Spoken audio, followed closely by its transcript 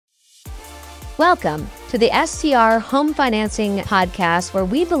Welcome to the STR Home Financing Podcast, where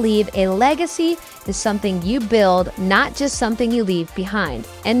we believe a legacy is something you build, not just something you leave behind.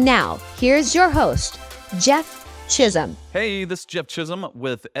 And now, here's your host, Jeff Chisholm. Hey, this is Jeff Chisholm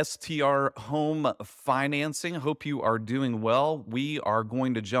with STR Home Financing. Hope you are doing well. We are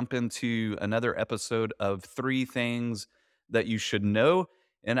going to jump into another episode of 3 Things That You Should Know.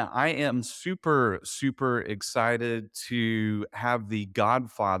 And I am super excited to have the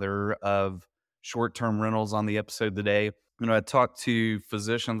godfather of short-term rentals on the episode today. I talk to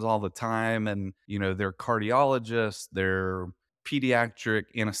physicians all the time, and, they're cardiologists, they're pediatric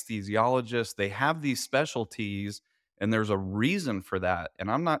anesthesiologists. They have these specialties, and there's a reason for that.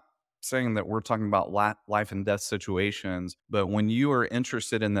 And I'm not saying that we're talking about life and death situations, but when you are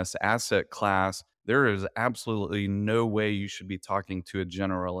interested in this asset class, there is absolutely no way you should be talking to a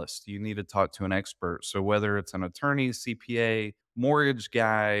generalist. You need to talk to an expert. So whether it's an attorney, CPA, mortgage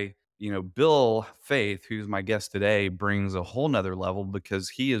guy, Bill Faeth, who's my guest today, brings a whole nother level because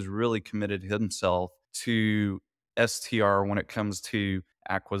he has really committed himself to STR when it comes to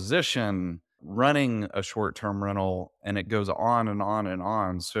acquisition, running a short-term rental, and it goes on and on and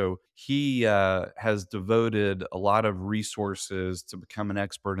on. So he has devoted a lot of resources to become an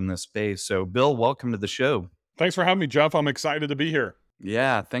expert in this space. So Bill, welcome to the show. Thanks for having me, Jeff. I'm excited to be here.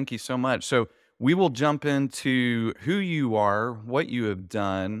 Yeah, thank you so much. So we will jump into who you are, what you have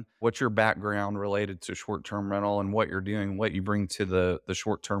done, what's your background related to short-term rental, and what you're doing, what you bring to the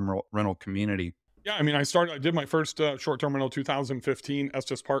short-term rental community. Yeah, I did my first short-term rental 2015,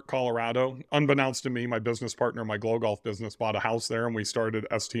 Estes Park, Colorado. Unbeknownst to me, my business partner, my Glow Golf business, bought a house there, and we started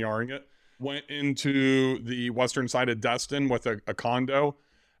STRing it. Went into the western side of Destin with a condo.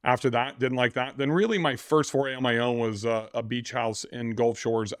 After that, didn't like that. Then really my first foray on my own was a beach house in Gulf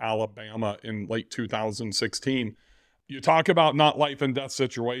Shores, Alabama in late 2016. You talk about not life and death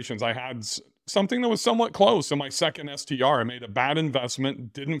situations. I had something that was somewhat close in my second STR. I made a bad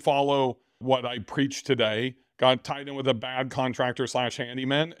investment, didn't follow what I preach today, got tied in with a bad contractor /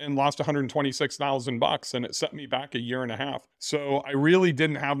 handyman, and lost $126,000, and it set me back a year and a half. So I really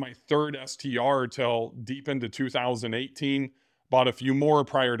didn't have my third STR till deep into 2018. Bought a few more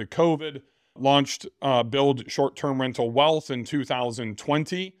prior to COVID, launched Build Short-Term Rental Wealth in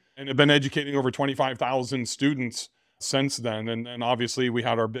 2020, and have been educating over 25,000 students since then. And then obviously we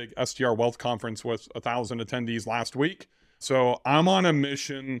had our big STR Wealth Conference with 1,000 attendees last week. So I'm on a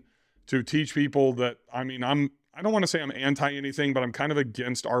mission to teach people that, I don't want to say I'm anti anything, but I'm kind of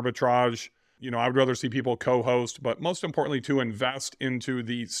against arbitrage. I would rather see people co-host, but most importantly to invest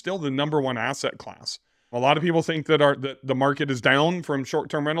into still the number one asset class. A lot of people think that the market is down from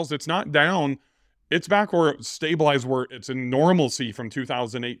short-term rentals. It's not down. It's back where it stabilized, where it's in normalcy from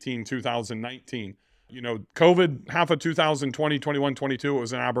 2018, 2019. COVID, half of 2020, 21, 22, it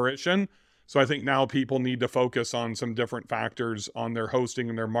was an aberration. So I think now people need to focus on some different factors on their hosting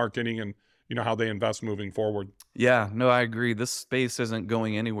and their marketing and, how they invest moving forward. Yeah, no, I agree. This space isn't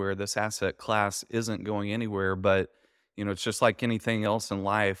going anywhere. This asset class isn't going anywhere, but it's just like anything else in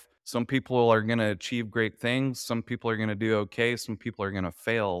life. Some people are going to achieve great things. Some people are going to do okay. Some people are going to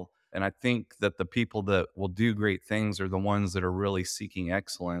fail. And I think that the people that will do great things are the ones that are really seeking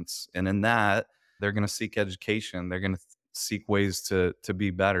excellence. And in that, they're going to seek education. They're going to seek ways to be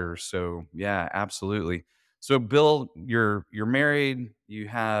better. So yeah, absolutely. So Bill, you're married, you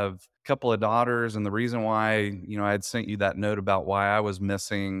have a couple of daughters. And the reason why, I had sent you that note about why I was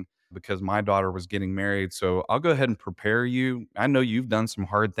missing, because my daughter was getting married. So I'll go ahead and prepare you. I know you've done some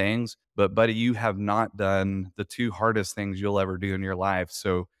hard things, but buddy, you have not done the 2 hardest things you'll ever do in your life.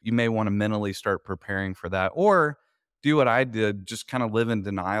 So you may want to mentally start preparing for that, or do what I did, just kind of live in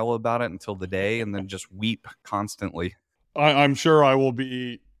denial about it until the day and then just weep constantly. I'm sure I will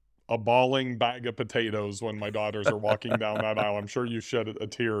be a bawling bag of potatoes when my daughters are walking down that aisle. I'm sure you shed a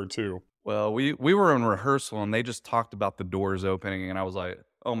tear or two. Well, we were in rehearsal and they just talked about the doors opening, and I was like,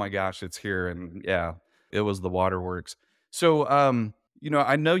 oh my gosh, it's here. And yeah, it was the waterworks. So,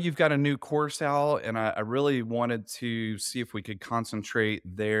 I know you've got a new course out, and I really wanted to see if we could concentrate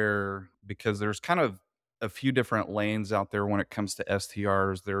there, because there's kind of a few different lanes out there when it comes to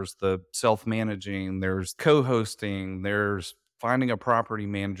STRs. There's the self-managing, there's co-hosting, there's finding a property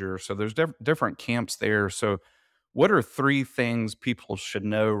manager. So there's different camps there. So what are 3 things people should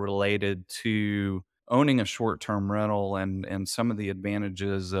know related to owning a short-term rental and some of the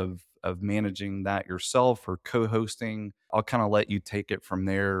advantages of managing that yourself or co-hosting? I'll kind of let you take it from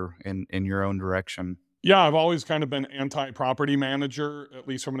there in your own direction. Yeah, I've always kind of been anti-property manager, at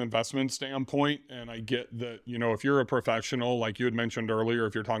least from an investment standpoint. And I get that, if you're a professional, like you had mentioned earlier,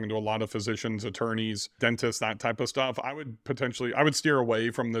 if you're talking to a lot of physicians, attorneys, dentists, that type of stuff, I would steer away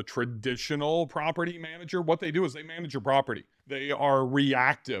from the traditional property manager. What they do is they manage your property. They are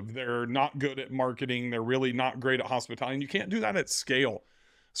reactive. They're not good at marketing. They're really not great at hospitality. And you can't do that at scale.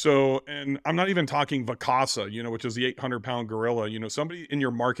 So, and I'm not even talking Vacasa, which is the 800-pound gorilla. Somebody in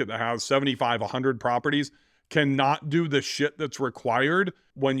your market that has 75, 100 properties cannot do the shit that's required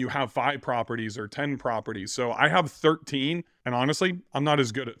when you have 5 properties or 10 properties. So I have 13, and honestly, I'm not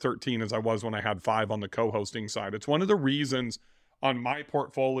as good at 13 as I was when I had 5 on the co-hosting side. It's one of the reasons on my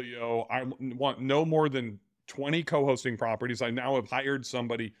portfolio, I want no more than 20 co-hosting properties. I now have hired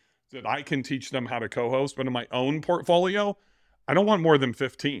somebody that I can teach them how to co-host, but in my own portfolio, I don't want more than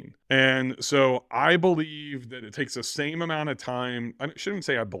 15. And so I believe that it takes the same amount of time. I shouldn't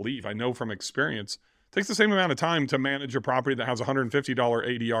say I believe, I know from experience, it takes the same amount of time to manage a property that has $150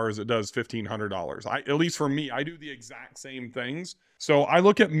 ADR as it does $1,500. At least for me, I do the exact same things. So I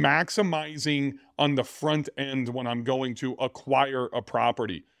look at maximizing on the front end when I'm going to acquire a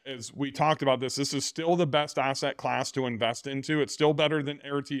property. As we talked about this is still the best asset class to invest into. It's still better than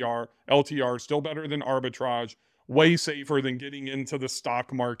LTR, still better than arbitrage. Way safer than getting into the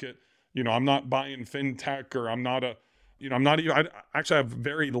stock market. I'm not buying fintech, or I'm not even, I actually have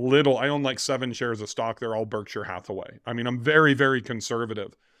very little. I own like 7 shares of stock. They're all Berkshire Hathaway. I'm very, very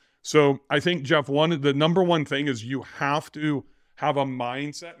conservative. So I think, Jeff, the number one thing is you have to have a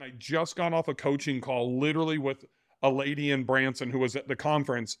mindset. And I just got off a coaching call literally with a lady in Branson who was at the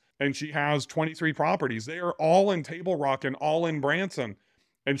conference, and she has 23 properties. They are all in Table Rock and all in Branson.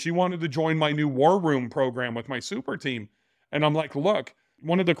 And she wanted to join my new War Room program with my super team. And I'm like, look,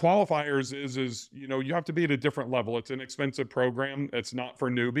 one of the qualifiers is you have to be at a different level. It's an expensive program. It's not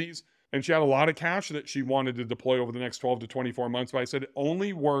for newbies. And she had a lot of cash that she wanted to deploy over the next 12 to 24 months. But I said, it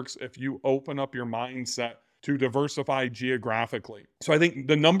only works if you open up your mindset to diversify geographically. So I think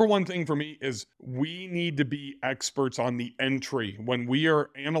the number one thing for me is we need to be experts on the entry. When we are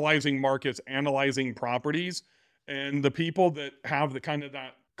analyzing markets, analyzing properties, and the people that have the kind of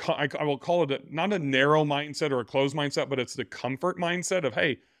that, I will call it not a narrow mindset or a closed mindset, but it's the comfort mindset of,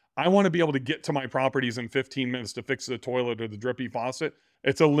 hey, I want to be able to get to my properties in 15 minutes to fix the toilet or the drippy faucet.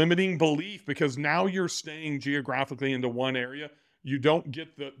 It's a limiting belief because now you're staying geographically into one area. You don't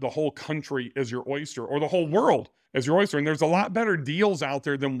get the whole country as your oyster or the whole world as your oyster. And there's a lot better deals out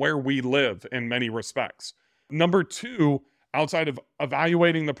there than where we live in many respects. Number 2, outside of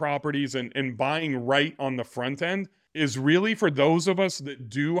evaluating the properties and buying right on the front end, is really for those of us that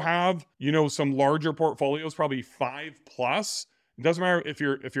do have, some larger portfolios, probably 5 plus. It doesn't matter if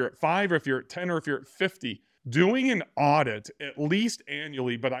you're at 5 or if you're at 10 or if you're at 50. Doing an audit at least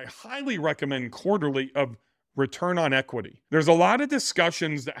annually, but I highly recommend quarterly, of return on equity. There's a lot of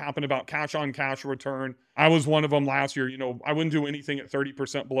discussions that happen about cash on cash return. I was one of them last year. I wouldn't do anything at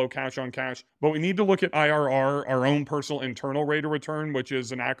 30% below cash on cash, but we need to look at IRR, our own personal internal rate of return, which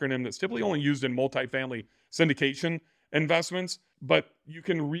is an acronym that's typically only used in multifamily syndication investments. But you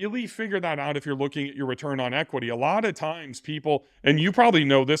can really figure that out if you're looking at your return on equity. A lot of times people, and you probably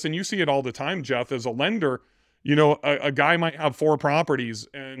know this, and you see it all the time, Jeff, as a lender, a guy might have 4 properties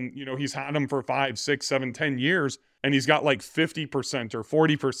and, he's had them for 5, 6, 7, 10 years, and he's got like 50% or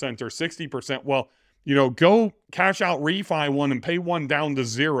 40% or 60%. Well, go cash out refi one and pay one down to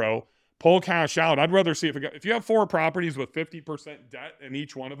 0, pull cash out. I'd rather see if you have 4 properties with 50% debt in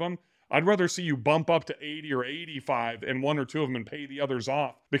each one of them, I'd rather see you bump up to 80 or 85 in 1 or 2 of them and pay the others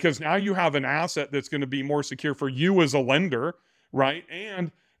off, because now you have an asset that's going to be more secure for you as a lender, right?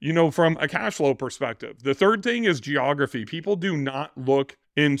 And from a cash flow perspective. The third thing is geography. People do not look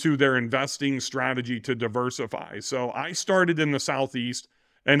into their investing strategy to diversify. So I started in the Southeast,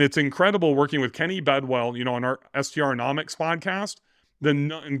 and it's incredible working with Kenny Bedwell, on our STRnomics podcast,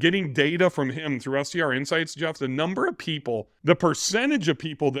 and getting data from him through STR Insights, Jeff, the percentage of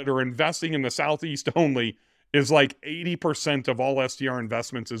people that are investing in the Southeast only is like 80% of all STR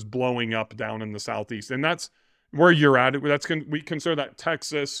investments is blowing up down in the Southeast. And that's where you're at. We consider that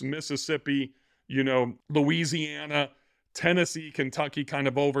Texas, Mississippi, Louisiana, Tennessee, Kentucky, kind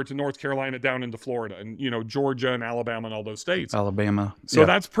of over to North Carolina, down into Florida, and Georgia and Alabama and all those states. Alabama. So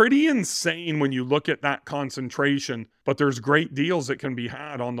that's pretty insane when you look at that concentration. But there's great deals that can be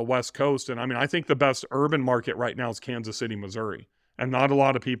had on the West Coast. And I think the best urban market right now is Kansas City, Missouri. And not a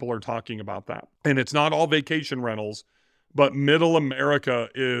lot of people are talking about that. And it's not all vacation rentals, but middle America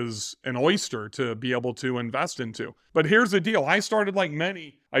is an oyster to be able to invest into. But here's the deal. I started like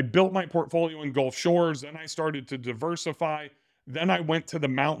many. I built my portfolio in Gulf Shores. Then I started to diversify. Then I went to the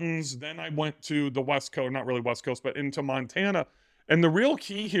mountains. Then I went to the West Coast, not really West Coast, but into Montana. And the real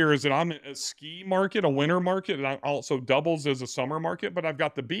key here is that I'm a ski market, a winter market, and I also doubles as a summer market, but I've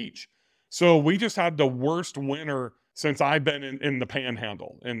got the beach. So we just had the worst winter since I've been in the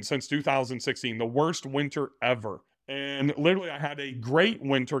Panhandle, and since 2016, the worst winter ever. And literally, I had a great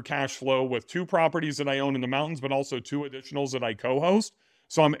winter cash flow with 2 properties that I own in the mountains, but also 2 additionals that I co-host.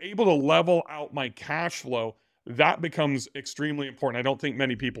 So I'm able to level out my cash flow. That becomes extremely important. I don't think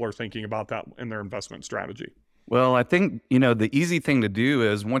many people are thinking about that in their investment strategy. Well, I think, the easy thing to do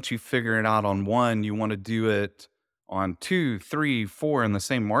is once you figure it out on one, you want to do it on 2, 3, 4 in the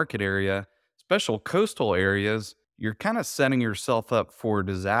same market area, special coastal areas. You're kind of setting yourself up for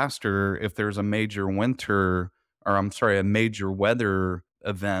disaster if there's a major a major weather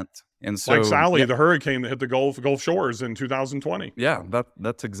event. And Like so, Sally, yeah, the hurricane that hit the Gulf Shores in 2020. yeah,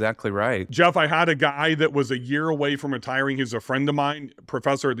 that's exactly right. Jeff, I had a guy that was a year away from retiring. He's a friend of mine,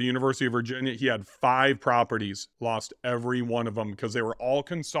 professor at the University of Virginia. He had 5 properties, lost every one of them because they were all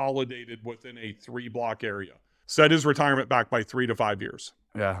consolidated within a 3-block area. Set his retirement back by 3 to 5 years.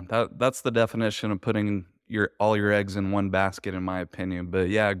 Yeah, that's the definition of putting all your eggs in one basket, in my opinion. But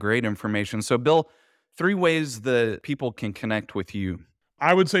yeah, great information. So, Bill, 3 ways that people can connect with you.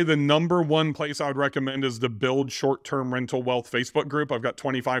 I would say the number one place I would recommend is the Build Short-Term Rental Wealth Facebook group. I've got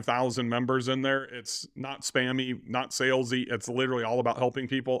 25,000 members in there. It's not spammy, not salesy. It's literally all about helping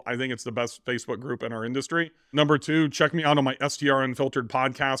people. I think it's the best Facebook group in our industry. Number 2, check me out on my STR Unfiltered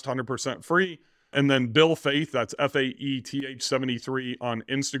podcast, 100% free. And then Bill Faeth, that's Faeth 73 on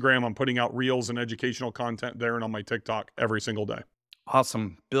Instagram. I'm putting out reels and educational content there and on my TikTok every single day.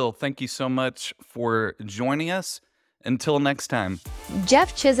 Awesome. Bill, thank you so much for joining us. Until next time.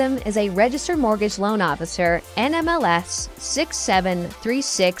 Jeff Chisholm is a registered mortgage loan officer, NMLS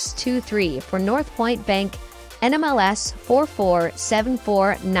 673623 for North Point Bank, NMLS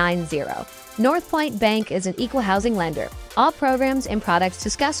 447490. North Point Bank is an equal housing lender. All programs and products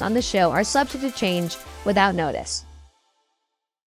discussed on the show are subject to change without notice.